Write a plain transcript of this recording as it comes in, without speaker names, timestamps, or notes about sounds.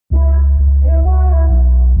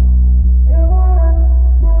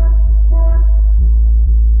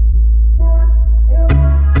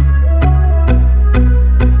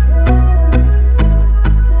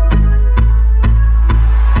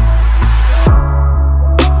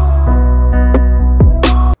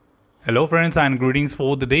Hello friends and greetings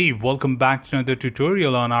for the day. Welcome back to another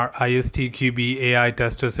tutorial on our ISTQB AI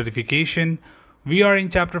Tester certification. We are in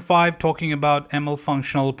chapter 5 talking about ML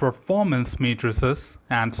functional performance matrices,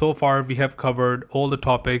 and so far we have covered all the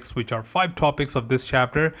topics, which are 5 topics of this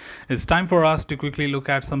chapter. It's time for us to quickly look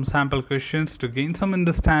at some sample questions to gain some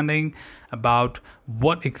understanding about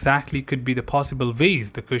what exactly could be the possible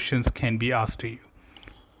ways the questions can be asked to you.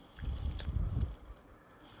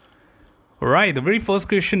 Alright, the very first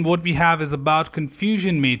question what we have is about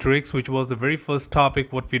confusion matrix, which was the very first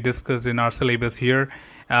topic what we discussed in our syllabus here.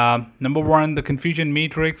 Number 1, the confusion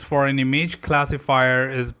matrix for an image classifier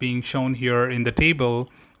is being shown here in the table,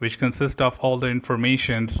 which consists of all the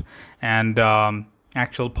informations and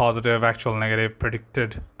actual positive, actual negative,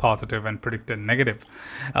 predicted positive and predicted negative.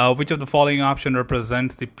 Which of the following option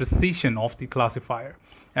represents the precision of the classifier?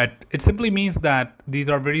 It simply means that these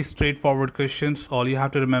are very straightforward questions. All you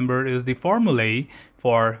have to remember is the formulae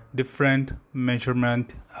for different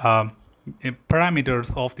measurement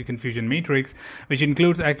parameters of the confusion matrix, which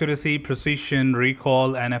includes accuracy, precision,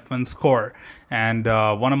 recall, and F1 score. And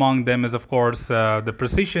one among them is, of course, the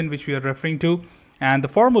precision, which we are referring to. And the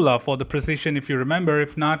formula for the precision, if you remember,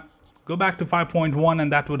 if not, go back to 5.1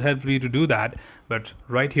 and that would help you to do that. But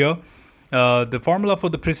right here, the formula for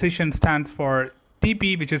the precision stands for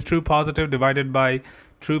TP, which is true positive, divided by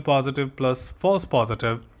true positive plus false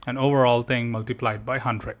positive, and overall thing multiplied by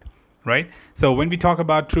 100, right? So when we talk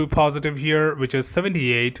about true positive here, which is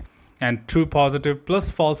 78, and true positive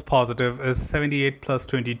plus false positive is 78 plus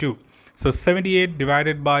 22. So 78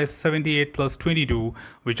 divided by 78 plus 22,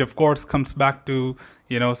 which of course comes back to,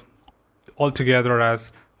 altogether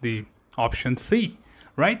as the option C.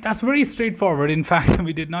 Right? That's very straightforward. In fact,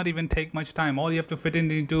 we did not even take much time. All you have to fit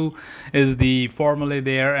into is the formula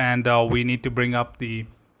there, and we need to bring up the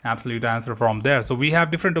absolute answer from there. So we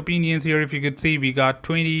have different opinions here. If you could see, we got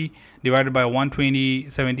 20 divided by 120,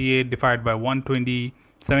 78 divided by 120,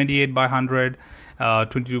 78 by 100,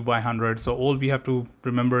 22 by 100. So all we have to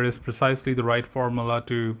remember is precisely the right formula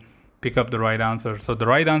to pick up the right answer. So the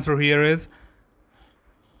right answer here is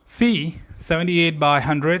C, 78 by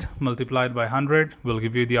 100 multiplied by 100 will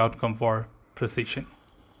give you the outcome for precision.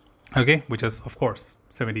 Okay, which is of course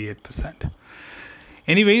 78%.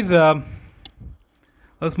 Anyways,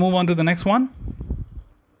 let's move on to the next one.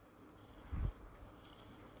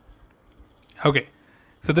 Okay,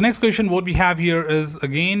 so the next question what we have here is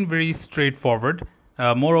again very straightforward.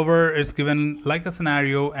 Moreover, it's given like a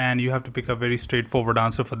scenario and you have to pick a very straightforward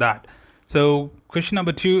answer for that. So question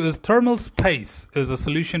number 2 is thermal space is a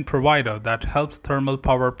solution provider that helps thermal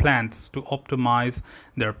power plants to optimize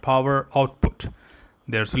their power output.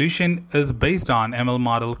 Their solution is based on ML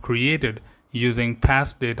model created using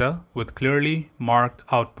past data with clearly marked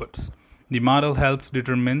outputs. The model helps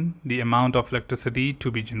determine the amount of electricity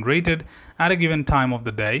to be generated at a given time of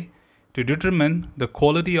the day. To determine the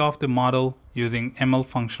quality of the model using ML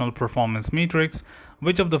functional performance matrix,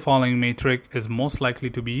 which of the following matrix is most likely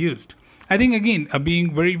to be used? I think again,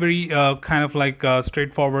 being very kind of like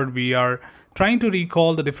straightforward, we are trying to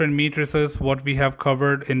recall the different matrices what we have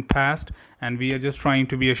covered in past, and we are just trying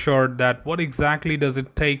to be assured that what exactly does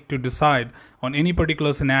it take to decide on any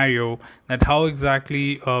particular scenario, that how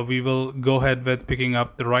exactly we will go ahead with picking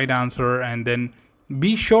up the right answer and then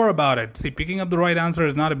be sure about it. See, picking up the right answer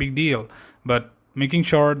is not a big deal, but making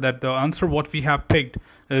sure that the answer what we have picked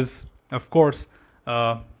is of course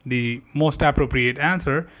the most appropriate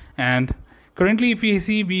answer. And currently if you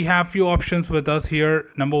see, we have few options with us here.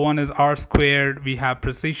 Number 1 is R squared, we have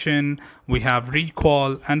precision, we have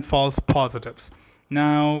recall, and false positives.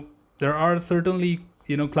 Now there are certainly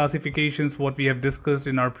classifications what we have discussed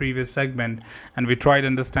in our previous segment, and we tried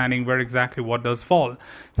understanding where exactly what does fall.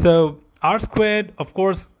 So R squared of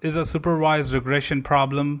course is a supervised regression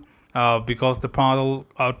problem because the model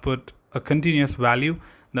output a continuous value,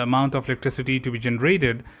 the amount of electricity to be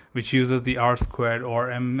generated, which uses the R squared or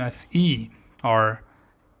MSE or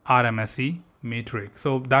RMSE matrix.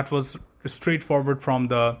 So that was straightforward from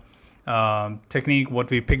the technique what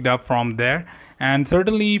we picked up from there. And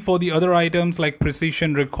certainly for the other items like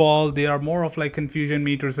precision, recall, they are more of like confusion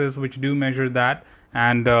matrices which do measure that.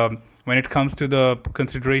 And when it comes to the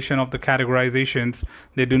consideration of the categorizations,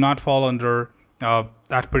 they do not fall under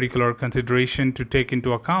that particular consideration to take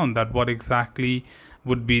into account that what exactly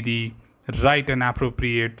would be the right and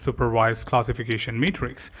appropriate supervised classification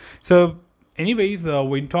matrix. So anyways,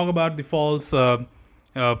 we talk about the false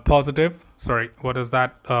positive. Sorry, what is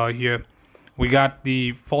that here? We got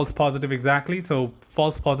the false positive exactly. So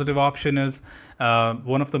false positive option is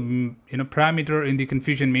one of the parameter in the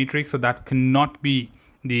confusion matrix, so that cannot be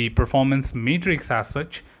the performance matrix as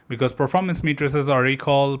such, because performance matrices are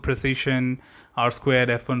recall, precision, R squared,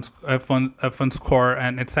 F1 score,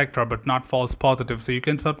 and etc., but not false positive. So you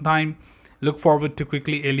can sometimes look forward to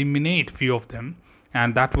quickly eliminate few of them,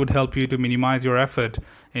 and that would help you to minimize your effort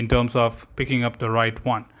in terms of picking up the right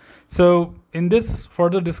one. So in this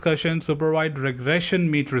further discussion, supervised regression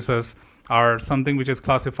matrices are something which is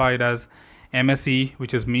classified as MSE,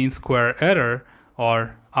 which is mean square error,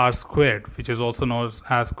 or R squared, which is also known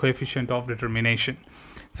as coefficient of determination.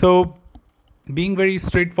 So being very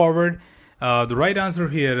straightforward, the right answer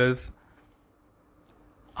here is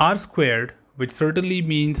R squared, which certainly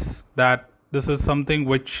means that this is something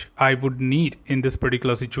which I would need in this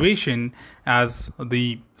particular situation, as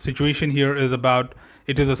the situation here is about,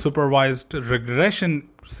 it is a supervised regression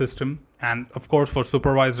system. And of course, for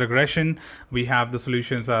supervised regression, we have the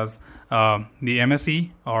solutions as the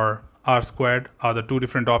MSE or R squared are the two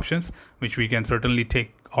different options which we can certainly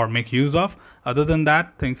take or make use of. Other than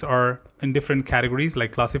that, things are in different categories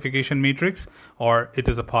like classification matrix, or it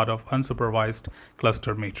is a part of unsupervised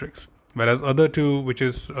cluster matrix. Whereas other two, which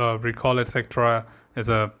is recall, etc., is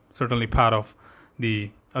a certainly part of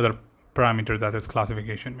the other parameter, that is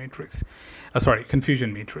classification matrix.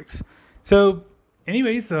 Confusion matrix. So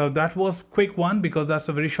anyways, that was quick one because that's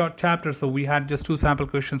a very short chapter. So we had just 2 sample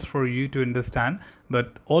questions for you to understand.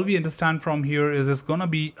 But all we understand from here is it's going to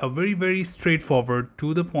be a very, very straightforward,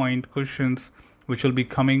 to the point questions which will be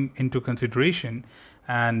coming into consideration.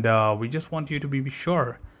 And we just want you to be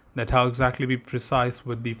sure that how exactly be precise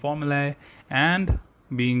with the formulae and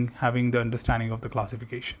having the understanding of the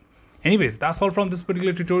classification. Anyways, that's all from this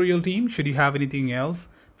particular tutorial team. Should you have anything else,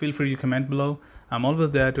 feel free to comment below. I'm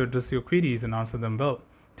always there to address your queries and answer them well.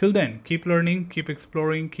 Till then, keep learning, keep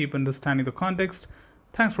exploring, keep understanding the context.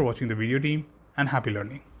 Thanks for watching the video team, and happy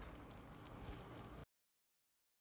learning.